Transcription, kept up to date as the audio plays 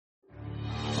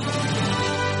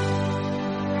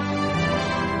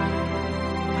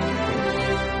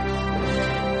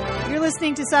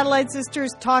listening to Satellite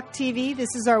Sisters Talk TV.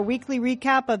 This is our weekly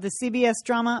recap of the CBS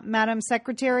drama, Madam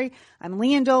Secretary. I'm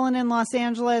Lian Dolan in Los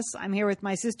Angeles. I'm here with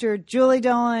my sister, Julie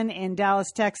Dolan in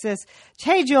Dallas, Texas.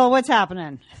 Hey, Jewel, what's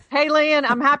happening? Hey, Lian,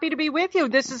 I'm happy to be with you.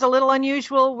 This is a little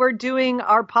unusual. We're doing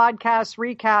our podcast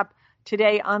recap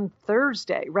today on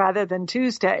Thursday rather than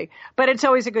Tuesday. But it's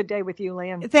always a good day with you,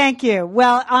 Lian. Thank you.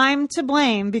 Well, I'm to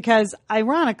blame because,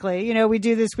 ironically, we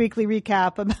do this weekly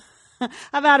recap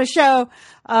about a show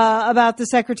about the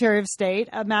Secretary of State,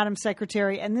 Madam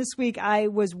Secretary. And this week I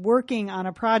was working on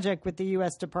a project with the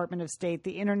U.S. Department of State,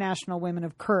 the International Women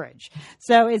of Courage.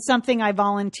 So it's something I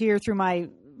volunteer through my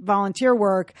volunteer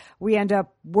work. We end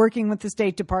up working with the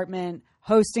State Department,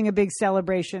 hosting a big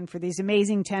celebration for these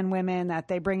amazing 10 women that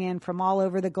they bring in from all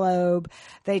over the globe.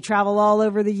 They travel all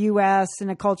over the U.S.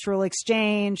 in a cultural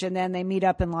exchange, and then they meet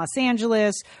up in Los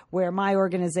Angeles, where my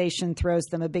organization throws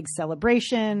them a big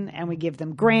celebration, and we give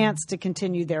them grants to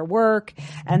continue their work.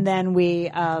 And then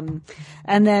we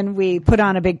put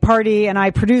on a big party, and I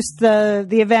produced the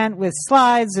event with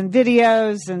slides and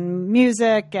videos and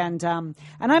music, and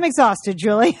I'm exhausted,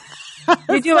 Julie.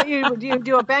 You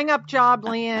do a bang up job,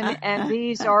 Lian, and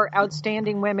these are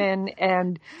outstanding women,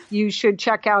 and you should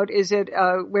check out. Is it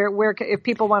where if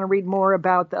people want to read more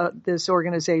about this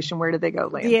organization, where do they go,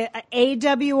 Lian? Yeah,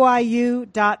 awiu.org,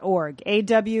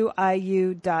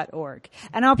 awiu.org.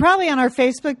 And I'll probably on our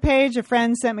Facebook page, a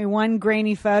friend sent me one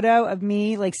grainy photo of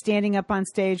me like standing up on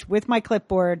stage with my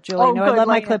clipboard. Julie, I love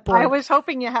my clipboard. I was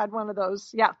hoping you had one of those.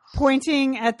 Yeah,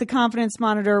 pointing at the confidence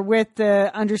monitor with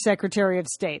the Undersecretary of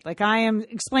State. Like I am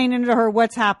explaining to her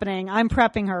what's happening. I'm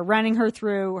prepping her, running her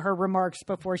through her remarks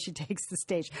before she takes the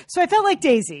stage. So I felt like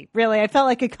Daisy, really. I felt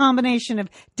like a combination of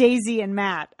Daisy and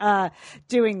Matt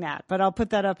doing that. But I'll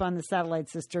put that up on the Satellite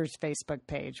Sisters Facebook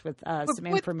page with some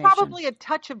information. With probably a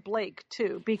touch of Blake,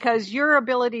 too, because your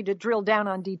ability to drill down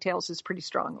on details is pretty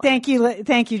strong. Thank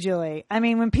you, Julie. I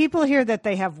mean, when people hear that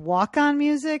they have walk-on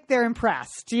music, they're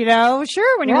impressed.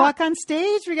 Sure, when you walk on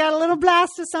stage, we got a little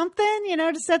blast of something,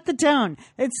 to set the tone.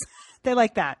 They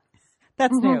like that.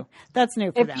 That's new. That's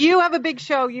new for them. If you have a big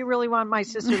show, you really want my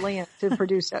sister Lian to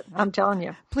produce it. I'm telling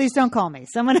you. Please don't call me.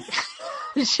 Someone.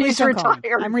 She's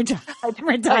retired. I'm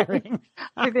retiring.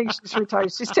 I think she's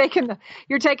retired.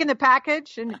 You're taking the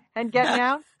package and getting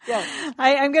out. Yeah.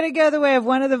 I'm going to go the way of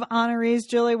one of the honorees.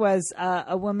 Julie was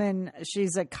a woman.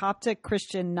 She's a Coptic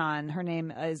Christian nun. Her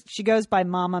name she goes by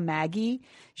Mama Maggie.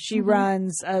 She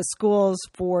runs schools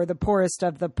for the poorest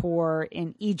of the poor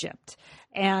in Egypt.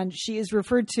 And she is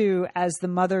referred to as the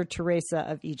Mother Teresa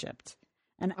of Egypt.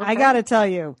 And I got to tell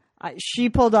you, she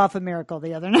pulled off a miracle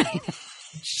the other night.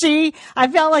 I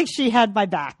felt like she had my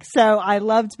back. So I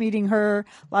loved meeting her.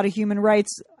 A lot of human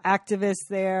rights activists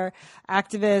there.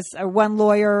 One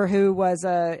lawyer who was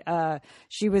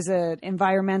she was an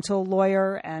environmental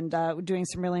lawyer and doing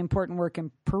some really important work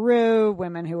in Peru.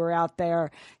 Women who were out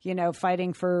there,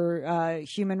 fighting for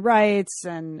human rights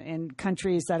and in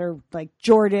countries that are like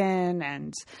Jordan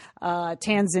and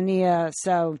Tanzania.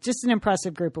 So just an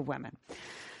impressive group of women.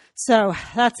 So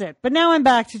that's it. But now I'm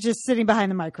back to just sitting behind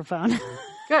the microphone.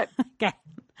 Good. Okay.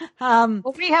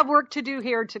 Well, we have work to do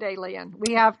here today, Lian.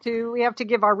 We have to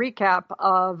give our recap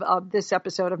of this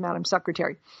episode of Madam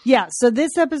Secretary. Yeah. So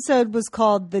this episode was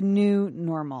called The New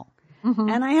Normal. Mm-hmm.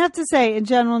 And I have to say, in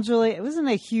general, Julie, I wasn't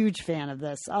a huge fan of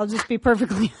this. I'll just be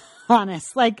perfectly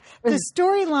honest. Like the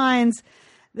storylines,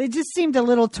 they just seemed a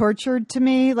little tortured to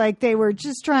me. Like they were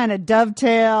just trying to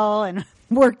dovetail and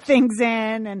work things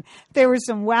in, and there were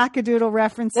some wackadoodle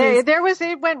references.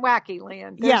 It went wacky,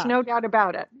 Lian. There's no doubt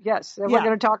about it. Yes, we're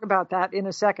going to talk about that in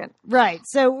a second. Right.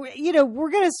 So, we're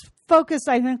going to focus,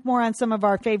 I think, more on some of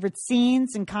our favorite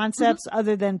scenes and concepts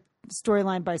other than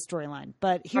storyline by storyline.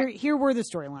 But here were the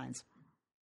storylines.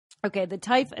 Okay,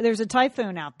 there's a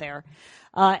typhoon out there,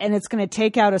 and it's going to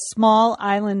take out a small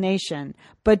island nation.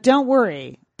 But don't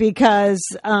worry, because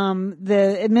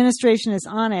the administration is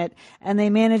on it, and they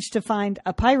managed to find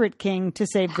a pirate king to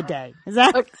save the day. Is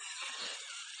that? Okay.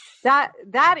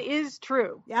 That is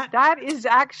true. Yeah. That is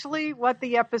actually what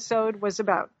the episode was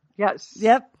about. Yes.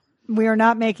 Yep. We are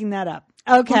not making that up.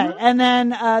 Okay. Mm-hmm. And then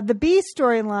the B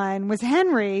storyline was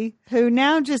Henry, who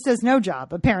now just does no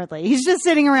job, apparently. He's just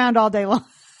sitting around all day long.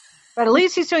 But at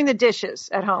least he's doing the dishes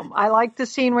at home. I like the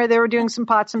scene where they were doing some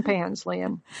pots and pans,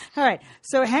 Lian. All right.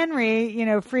 So Henry,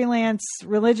 freelance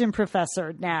religion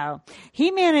professor now,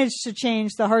 he managed to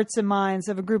change the hearts and minds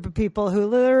of a group of people who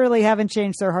literally haven't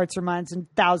changed their hearts or minds in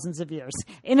thousands of years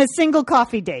in a single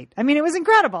coffee date. I mean, it was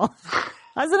incredible,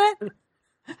 wasn't it?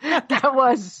 That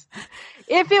was,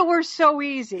 if it were so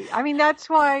easy. I mean, that's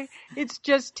why it's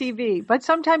just TV. But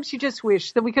sometimes you just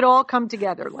wish that we could all come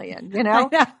together, Lian,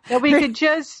 that we could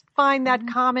just find that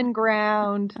common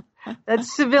ground, that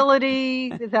civility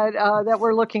that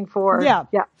we're looking for. Yeah.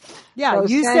 Yeah. Yeah. So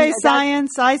you say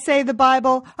science. I say the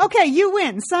Bible. Okay. You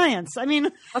win science. I mean,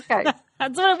 okay.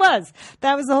 That's what it was.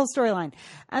 That was the whole storyline.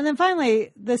 And then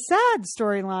finally, the sad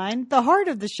storyline, the heart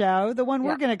of the show, the one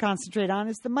we're going to concentrate on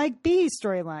is the Mike B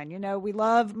storyline. We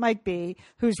love Mike B,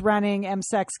 who's running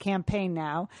MSEC's campaign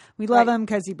now. We love him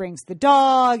because he brings the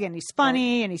dog and he's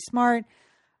funny and he's smart.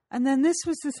 And then this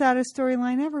was the saddest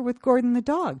storyline ever with Gordon the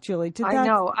dog, Julie. I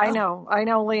know,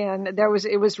 Lian.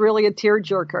 It was really a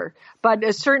tearjerker.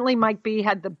 But certainly Mike B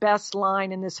had the best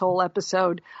line in this whole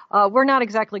episode. We're not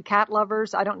exactly cat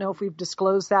lovers. I don't know if we've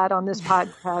disclosed that on this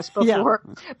podcast before.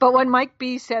 Yeah. But when Mike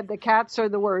B said the cats are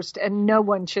the worst and no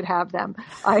one should have them,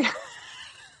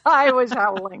 I was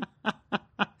howling.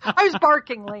 I was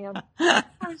barking, Liam. I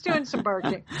was doing some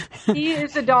barking. He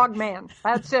is a dog man.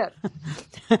 That's it.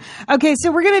 Okay,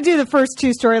 so we're going to do the first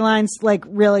two storylines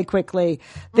really quickly.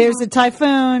 There's a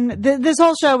typhoon. This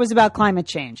whole show was about climate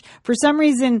change. For some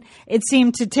reason, it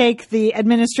seemed to take the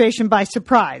administration by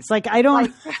surprise. I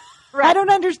don't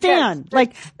understand.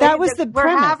 Yes. That was the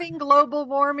premise. We're having global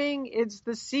warming. It's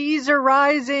the seas are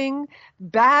rising,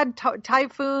 bad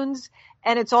typhoons.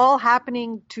 And it's all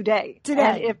happening today.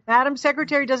 And if Madam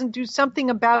Secretary doesn't do something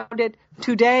about it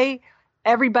today,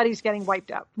 everybody's getting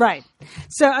wiped out. Right.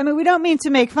 So, we don't mean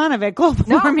to make fun of it. Global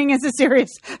warming is a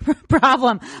serious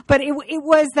problem. But it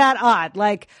was that odd.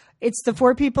 It's the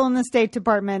 4 people in the State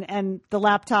Department and the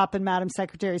laptop in Madam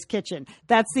Secretary's kitchen.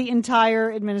 That's the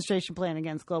entire administration plan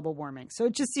against global warming. So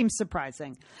it just seems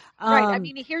surprising. Right.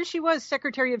 Here she was,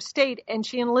 Secretary of State, and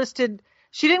she enlisted...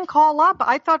 She didn't call up.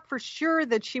 I thought for sure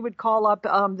that she would call up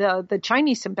the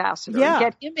Chinese ambassador and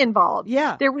get him involved.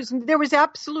 Yeah. There was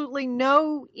absolutely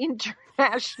no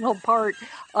international part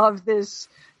of this,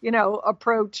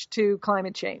 approach to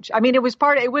climate change. It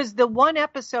was the one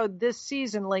episode this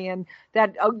season, Lian,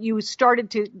 that you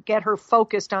started to get her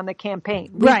focused on the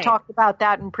campaign. We've talked about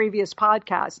that in previous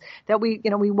podcasts, that we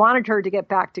wanted her to get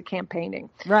back to campaigning.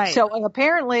 Right. So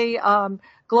apparently,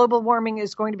 global warming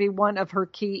is going to be one of her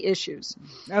key issues.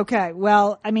 Okay.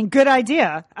 Well, good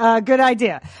idea. Good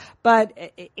idea. But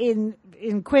in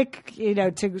quick,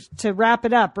 to wrap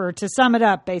it up or to sum it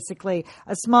up, basically,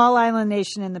 a small island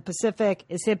nation in the Pacific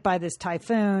is hit by this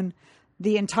typhoon.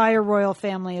 The entire royal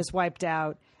family is wiped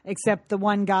out, except the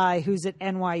one guy who's at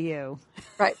NYU.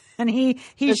 Right. And he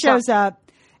shows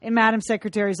up in Madam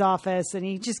Secretary's office, and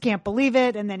he just can't believe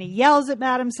it. And then he yells at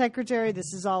Madam Secretary,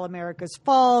 "This is all America's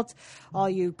fault. All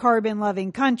you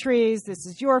carbon-loving countries, this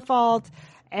is your fault."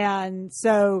 And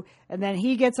then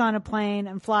he gets on a plane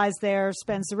and flies there,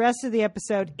 spends the rest of the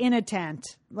episode in a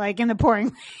tent, in the pouring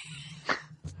rain.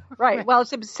 Right. Well,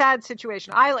 it's a sad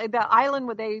situation. The island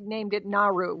where they named it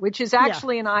Nauru, which is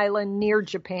actually an island near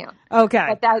Japan.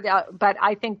 Okay. But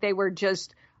I think they were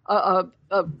just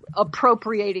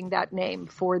appropriating that name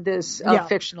for this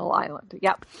fictional island.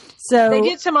 Yep. So they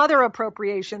did some other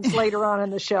appropriations later on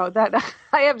in the show that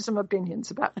I have some opinions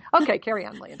about. Okay, carry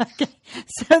on, Liam. Okay.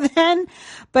 So then,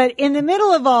 but in the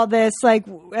middle of all this,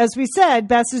 as we said,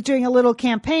 Bess is doing a little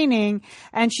campaigning,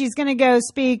 and she's going to go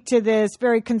speak to this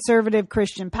very conservative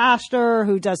Christian pastor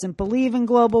who doesn't believe in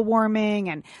global warming.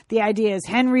 And the idea is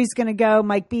Henry's going to go.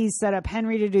 Mike B set up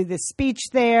Henry to do this speech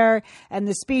there, and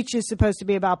the speech is supposed to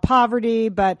be about poverty.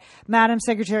 But Madam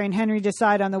Secretary and Henry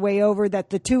decide on the way over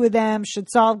that the two of them should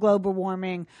solve global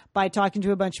warming by talking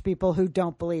to a bunch of people who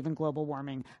don't believe in global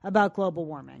warming about global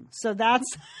warming. So that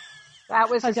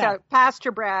was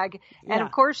Pastor Bragg. And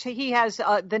of course, he has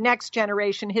the next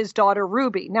generation, his daughter,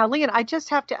 Ruby. Now, Lian, I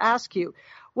just have to ask you,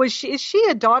 is she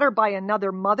a daughter by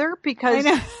another mother? Because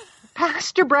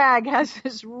Pastor Bragg has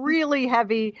this really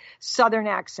heavy Southern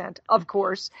accent, of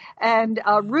course. And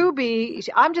Ruby,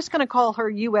 I'm just going to call her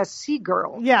USC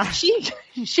girl. Yeah.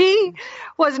 She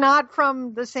was not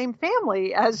from the same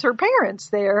family as her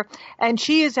parents there. And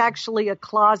she is actually a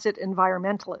closet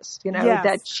environmentalist,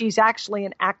 that she's actually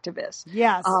an activist.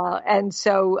 Yes. And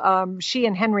so she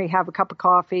and Henry have a cup of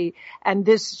coffee, and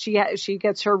she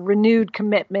gets her renewed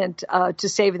commitment to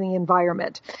saving the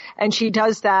environment. And she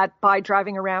does that by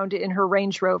driving around in her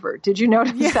Range Rover. Did you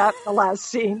notice that in the last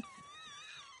scene?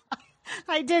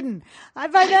 I didn't. By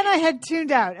then I had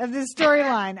tuned out of the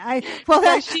storyline.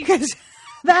 Because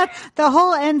the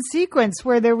whole end sequence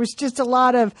where there was just a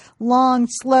lot of long,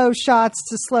 slow shots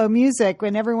to slow music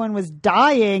when everyone was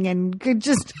dying and could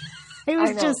just, it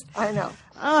was I know.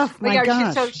 Oh my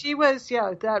gosh. So she was,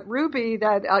 that Ruby,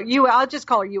 that I'll just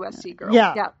call her USC girl.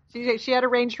 Yeah. She had a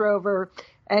Range Rover,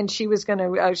 and she was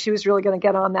really gonna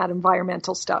get on that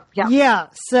environmental stuff. Yeah. Yeah.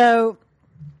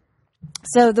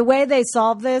 So the way they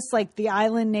solve this, like the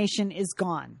island nation is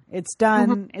gone. It's done.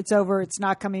 Mm-hmm. It's over. It's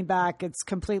not coming back. It's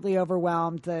completely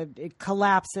overwhelmed. It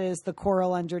collapses. The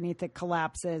coral underneath it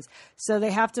collapses. So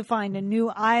they have to find a new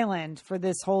island for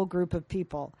this whole group of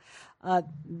people.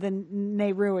 The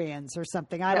Nehruians or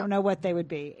something. I don't know what they would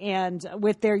be. And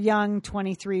with their young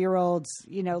 23-year-old,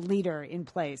 leader in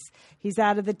place. He's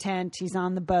out of the tent. He's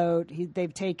on the boat.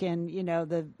 They've taken,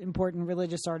 the important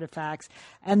religious artifacts,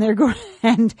 and they're going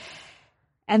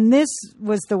and this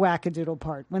was the wackadoodle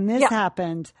part. When this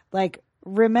happened,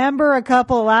 remember a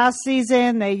couple last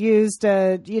season, they used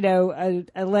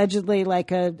allegedly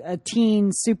like a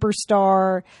teen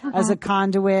superstar as a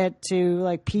conduit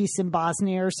to peace in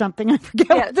Bosnia or something. I forget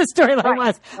what the storyline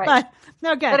was, but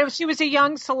okay. But if she was a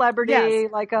young celebrity,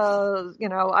 like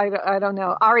I don't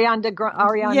know, Ariana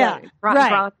Grande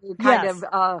kind of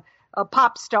a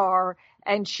pop star,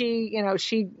 and she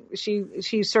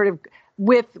sort of,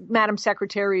 with Madam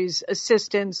Secretary's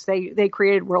assistance, they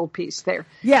created world peace there.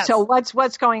 Yes. So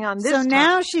what's going on this time? So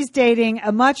now she's dating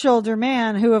a much older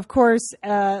man who, of course,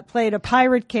 played a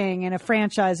pirate king in a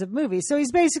franchise of movies. So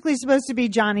he's basically supposed to be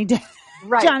Johnny Depp.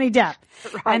 Right. Johnny Depp.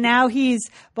 Right. And now he's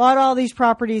bought all these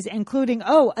properties, including,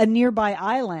 a nearby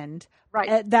island.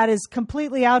 Right. That is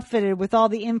completely outfitted with all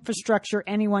the infrastructure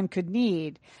anyone could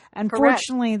need.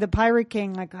 Unfortunately, the Pirate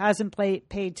King hasn't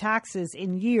paid taxes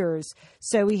in years,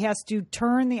 so he has to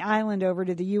turn the island over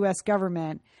to the U.S.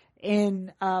 government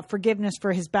in forgiveness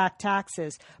for his back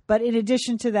taxes. But in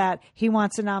addition to that, he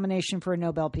wants a nomination for a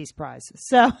Nobel Peace Prize.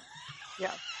 So,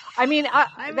 yeah.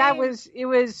 It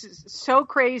was so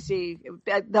crazy,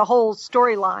 the whole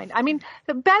storyline. I mean,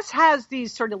 Bess has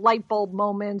these sort of light bulb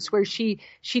moments where she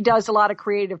does a lot of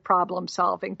creative problem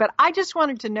solving. But I just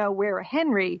wanted to know where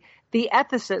Henry, the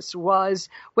ethicist, was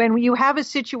when you have a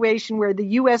situation where the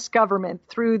U.S. government,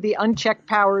 through the unchecked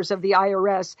powers of the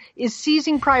IRS, is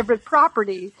seizing private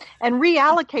property and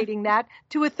reallocating that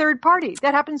to a third party.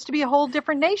 That happens to be a whole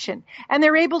different nation. And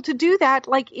they're able to do that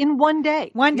in one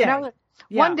day. One day.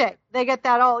 One day they get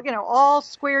that all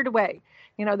squared away.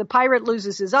 The pirate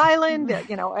loses his island.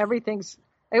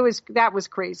 That was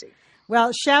crazy.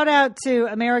 Well, shout out to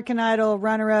American Idol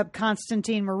runner-up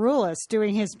Konstantin Maroulis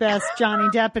doing his best Johnny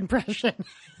Depp impression.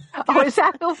 Oh, is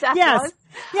that who that was?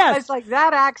 Yes. It's like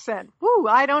that accent. Ooh,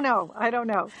 I don't know. I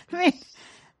mean,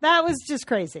 that was just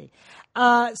crazy.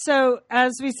 So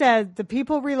as we said, the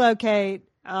people relocate.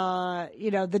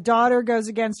 The daughter goes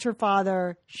against her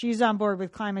father. She's on board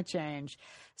with climate change.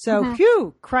 So,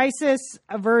 crisis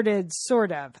averted,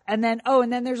 sort of. And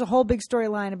then there's a whole big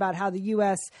storyline about how the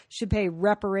U.S. should pay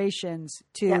reparations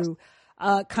to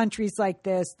countries like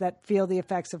this that feel the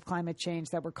effects of climate change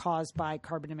that were caused by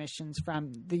carbon emissions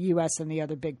from the U.S. and the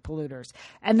other big polluters.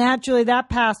 And that, Julie, that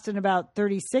passed in about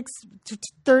 3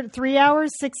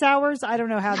 hours, 6 hours. I don't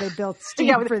know how they built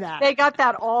steam for that. They got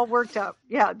that all worked up.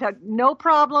 Yeah, that no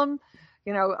problem.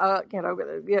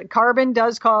 Carbon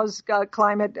does cause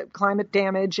climate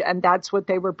damage, and that's what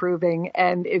they were proving.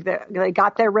 And they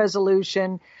got their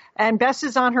resolution. And Bess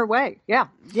is on her way. Yeah.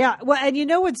 Yeah. Well, and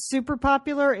what's super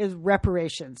popular is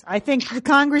reparations. I think the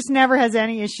Congress never has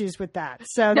any issues with that.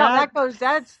 So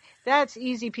that's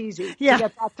easy peasy to get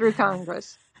that through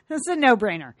Congress. It's a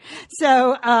no-brainer.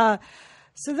 So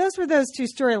those were those two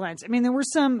storylines. I mean, there were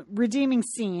some redeeming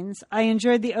scenes. I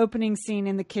enjoyed the opening scene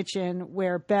in the kitchen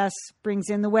where Bess brings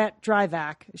in the wet dry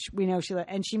vac.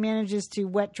 She manages to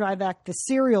wet dry vac the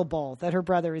cereal bowl that her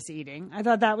brother is eating. I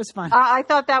thought that was fun. I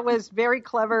thought that was very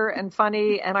clever and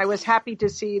funny, and I was happy to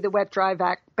see the wet dry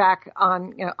vac back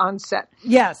on set.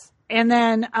 Yes. And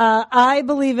then I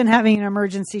believe in having an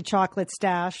emergency chocolate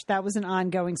stash. That was an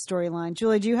ongoing storyline.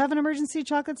 Julie, do you have an emergency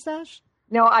chocolate stash?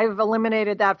 No, I've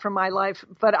eliminated that from my life,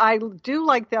 but I do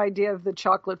like the idea of the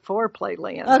chocolate foreplay,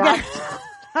 Lian. Okay.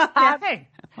 Okay.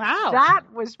 Wow. That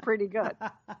was pretty good.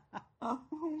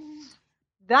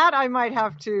 That I might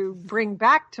have to bring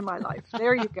back to my life.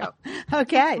 There you go.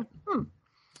 Okay. All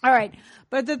right.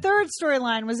 But the third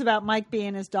storyline was about Mike B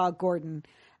and his dog, Gordon.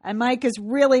 And Mike is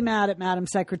really mad at Madam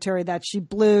Secretary that she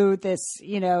blew this,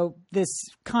 this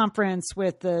conference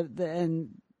with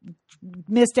and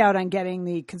missed out on getting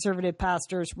the conservative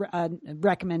pastor's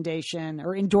recommendation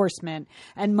or endorsement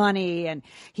and money. And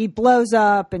he blows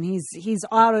up and he's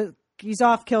out of he's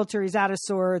off kilter, he's out of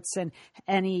sorts,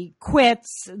 and he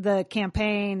quits the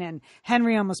campaign, and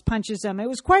Henry almost punches him. It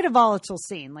was quite a volatile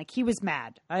scene. Like, he was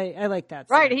mad. I like that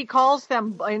scene. Right. He calls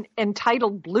them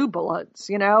entitled blue bloods,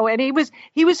 and he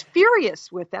was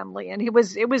furious with Emily, and it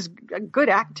was good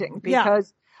acting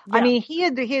because Yeah. I mean, he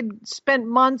had spent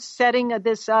months setting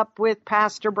this up with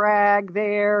Pastor Bragg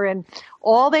there, and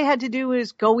all they had to do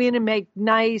is go in and make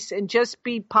nice and just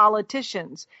be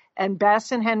politicians. And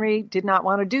Bess and Henry did not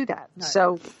want to do that. Right.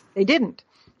 So they didn't.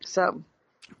 So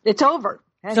it's over.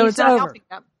 And so he's it's not over. Helping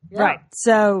them. Yeah. Right.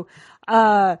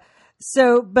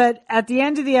 But at the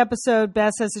end of the episode,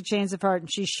 Bess has a change of heart,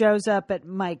 and she shows up at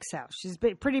Mike's house. She's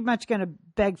pretty much going to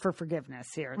beg for forgiveness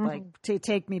here, like, to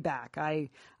take me back.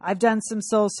 I've done some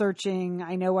soul searching.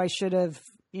 I know I should have,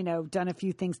 done a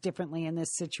few things differently in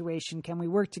this situation. Can we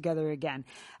work together again?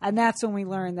 And that's when we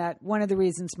learn that one of the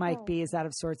reasons Mike B is out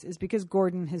of sorts is because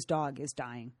Gordon, his dog, is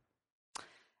dying.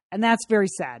 And that's very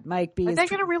sad. Mike B. Are they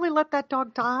going to really let that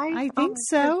dog die? I think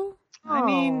so. I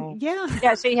mean, yeah.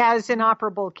 Yes, he has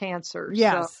inoperable cancer.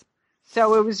 Yes.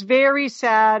 So it was very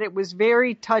sad. It was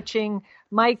very touching.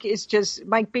 Mike B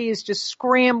is just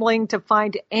scrambling to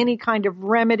find any kind of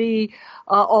remedy,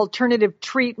 alternative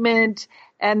treatment,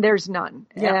 and there's none.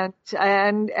 Yeah.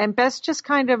 And Bess just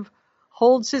kind of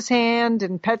holds his hand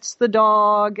and pets the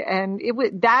dog, and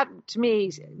that to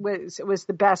me was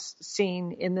the best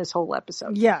scene in this whole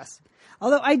episode. Yes.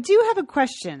 Although I do have a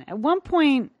question. At one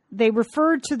point, they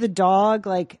referred to the dog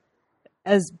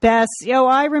as Bess.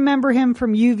 I remember him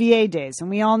from UVA days, and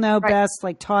we all know right.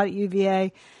 Bess taught at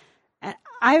UVA. And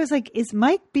I was like, is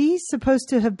Mike B supposed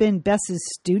to have been Bess's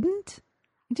student?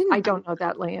 I don't know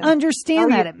that, Leanne.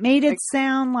 Understand that. It made it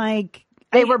sound like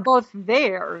they were both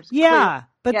there. Yeah,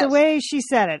 but the way she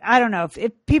said it, I don't know.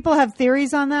 If people have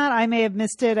theories on that, I may have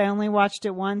missed it. I only watched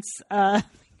it once.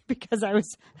 Because I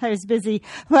was busy,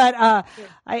 but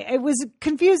it was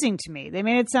confusing to me. They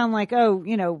made it sound like,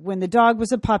 when the dog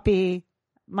was a puppy,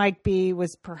 Mike B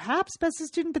was perhaps Bess's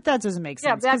student, but that doesn't make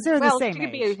sense because they're the same she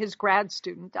could age. be his grad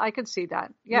student. I could see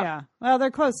that. Yeah. Well, they're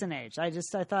close in age. I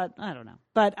thought, I don't know,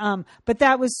 but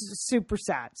that was super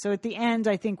sad. So at the end,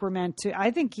 I think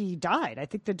I think he died. I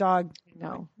think the dog.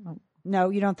 No,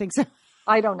 you don't think so?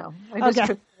 I don't know. I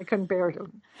couldn't bear it.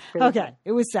 Okay,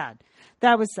 it was sad.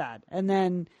 That was sad, and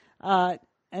then.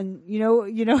 And you know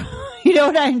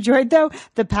what I enjoyed though?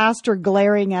 The pastor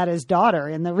glaring at his daughter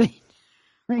in the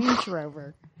Range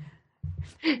Rover.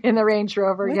 In the Range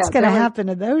Rover, What's going to happen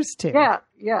to those two? Yeah.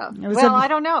 Well, I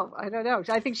don't know.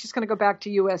 I think she's going to go back to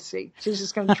USC. She's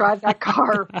just going to drive that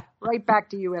car right back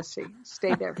to USC.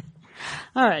 Stay there.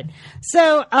 All right.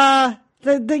 So,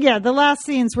 the last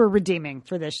scenes were redeeming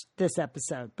for this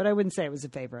episode, but I wouldn't say it was a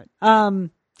favorite. All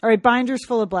right, binders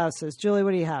full of blouses. Julie,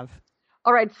 what do you have?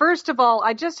 All right. First of all, I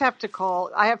have to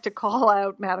call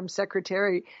out Madam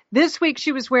Secretary. This week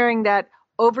she was wearing that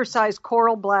oversized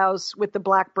coral blouse with the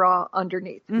black bra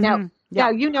underneath. Mm-hmm.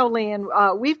 Now,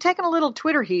 Leanne, we've taken a little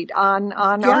Twitter heat on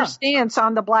our stance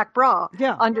on the black bra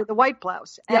under the white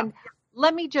blouse. And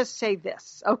let me just say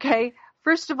this, okay?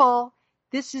 First of all,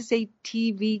 this is a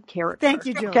TV character. Thank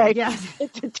you, Julie. Okay? Yes.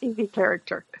 It's a TV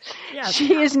character. Yes.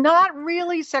 She is not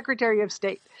really Secretary of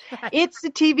State. Right. It's a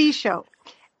TV show.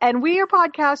 And we are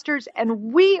podcasters,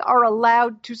 and we are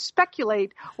allowed to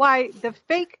speculate why the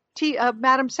fake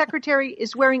Madam Secretary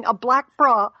is wearing a black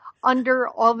bra under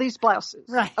all these blouses.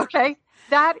 Right. Okay?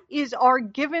 That is our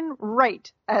given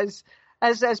right as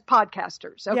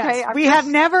podcasters. Okay? Yes. We have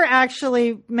never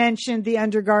actually mentioned the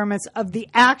undergarments of the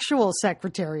actual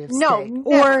Secretary of State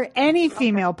or any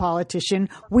female politician.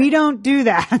 We don't do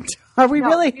that. Are we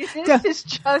really? This is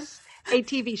just a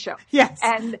TV show. Yes.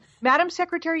 And Madam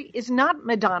Secretary is not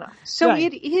Madonna. So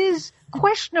it is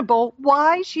questionable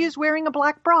why she is wearing a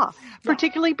black bra,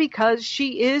 particularly because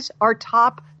she is our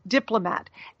top diplomat.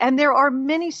 And there are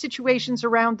many situations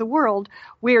around the world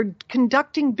where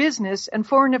conducting business and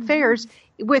foreign affairs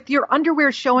with your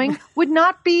underwear showing would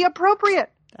not be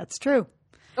appropriate. That's true.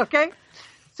 Okay.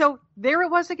 So there it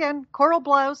was again, coral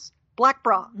blouse, black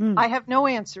bra. I have no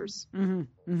answers. Mm-hmm.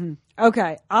 Mm-hmm.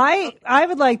 Okay. I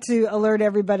would like to alert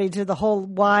everybody to the whole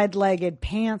wide-legged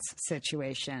pants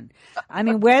situation. I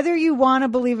mean, whether you want to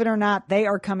believe it or not, they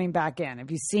are coming back in.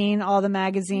 Have you seen all the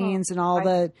magazines and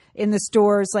all in the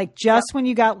stores? Like just when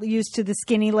you got used to the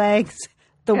skinny legs,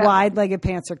 the wide-legged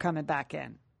pants are coming back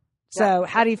in. So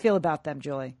how do you feel about them,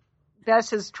 Julie?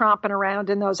 Bess is tromping around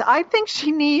in those. I think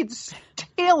she needs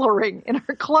tailoring in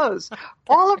her clothes.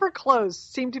 All of her clothes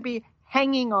seem to be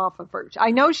hanging off of her.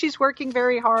 I know she's working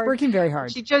very hard. She's working very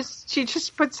hard. She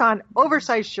just puts on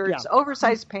oversized shirts,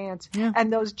 oversized pants,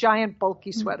 and those giant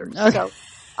bulky sweaters. Okay. So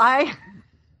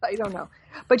I don't know.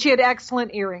 But she had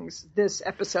excellent earrings this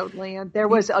episode, Lian. There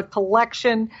was a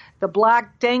collection, the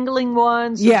black dangling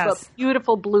ones, yes, the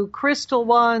beautiful blue crystal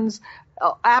ones,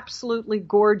 absolutely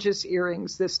gorgeous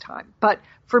earrings this time. But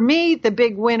for me, the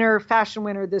big winner, fashion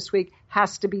winner this week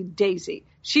has to be Daisy.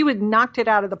 She knocked it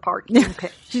out of the park in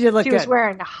pink. She did look good. She was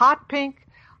wearing a hot pink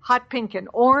and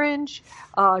orange.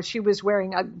 She was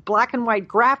wearing a black and white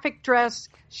graphic dress.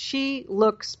 She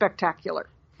looked spectacular.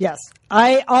 Yes.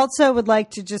 I also would like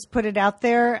to just put it out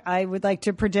there. I would like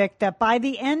to predict that by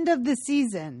the end of the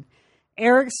season,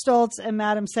 Eric Stoltz and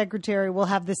Madam Secretary will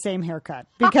have the same haircut,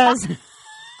 because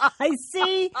I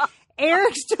see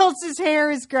Eric Stoltz's hair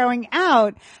is growing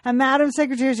out and Madam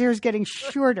Secretary's hair is getting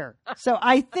shorter. So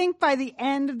I think by the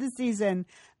end of the season,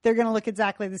 they're going to look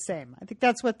exactly the same. I think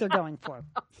that's what they're going for.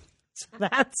 So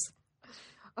that's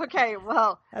okay.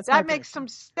 Well, that makes some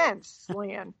sense,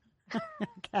 Lian.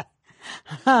 Okay.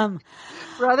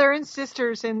 Brother and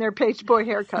sisters in their page boy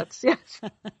haircuts. Yes.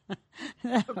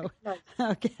 No.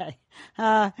 Okay.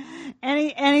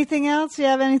 Anything else? You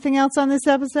have anything else on this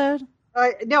episode?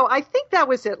 No, I think that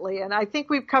was it, Lian. I think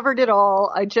we've covered it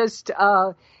all. I just,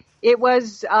 it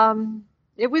was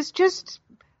just,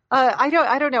 I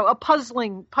don't know, a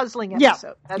puzzling episode. Yeah.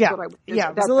 That's what I would say.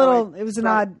 Yeah. It was an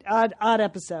odd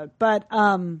episode, but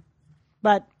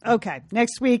okay.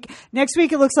 Next week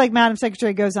it looks like Madam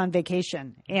Secretary goes on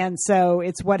vacation. And so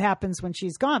it's what happens when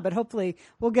she's gone, but hopefully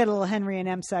we'll get a little Henry and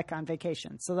MSEC on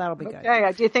vacation. So that'll be good.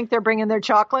 Okay. Do you think they're bringing their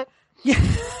chocolate? Yeah.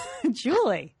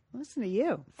 Julie. Listen to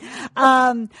you.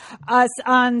 On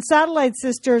Satellite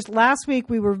Sisters, last week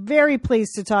we were very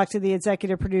pleased to talk to the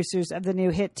executive producers of the new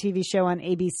hit TV show on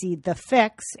ABC, The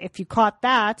Fix. If you caught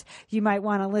that, you might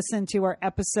want to listen to our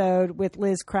episode with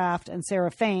Liz Craft and Sarah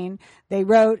Fain. They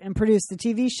wrote and produced the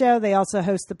TV show. They also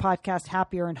host the podcast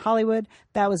Happier in Hollywood.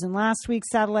 That was in last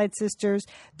week's Satellite Sisters.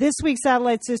 This week's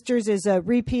Satellite Sisters is a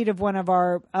repeat of one of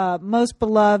our most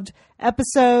beloved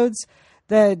episodes,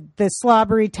 the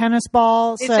slobbery tennis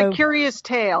ball. It's a curious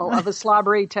tale of a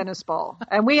slobbery tennis ball.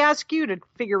 And we ask you to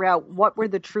figure out what were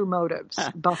the true motives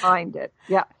behind it.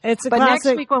 Yeah. But classic,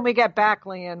 next week when we get back,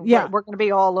 Lian, we're going to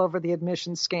be all over the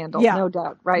admissions scandal. Yeah. No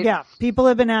doubt. Right. Yeah. People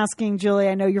have been asking, Julie,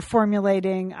 I know you're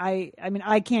formulating. I mean,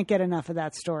 I can't get enough of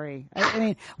that story. I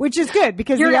mean, which is good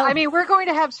because we're going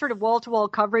to have sort of wall to wall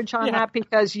coverage on that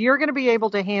because you're going to be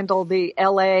able to handle the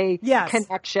LA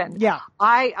connection. Yeah.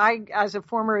 I, as a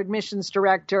former admissions director,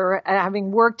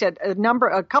 having worked at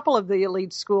a couple of the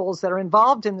elite schools that are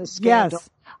involved in this scandal. Yes.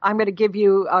 I'm going to give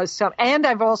you some, and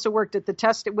I've also worked at the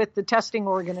testing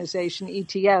organization,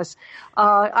 ETS.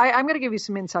 I'm going to give you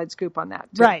some inside scoop on that,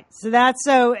 too. Right.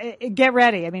 So get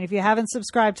ready. I mean, if you haven't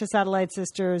subscribed to Satellite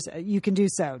Sisters, you can do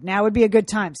so. Now would be a good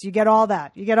time. So you get all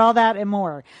that. You get all that and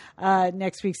more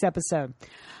next week's episode.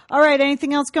 All right.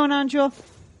 Anything else going on, Jewel?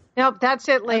 Nope, that's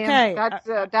it, Liam.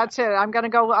 Okay. That's it. I'm gonna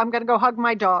go hug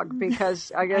my dog because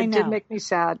it did make me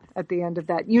sad at the end of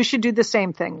that. You should do the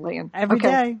same thing, Liam. Every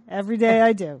day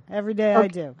I do. I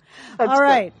do. That's all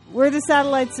right. Good. We're the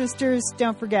Satellite Sisters.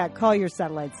 Don't forget, call your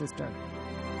Satellite Sister.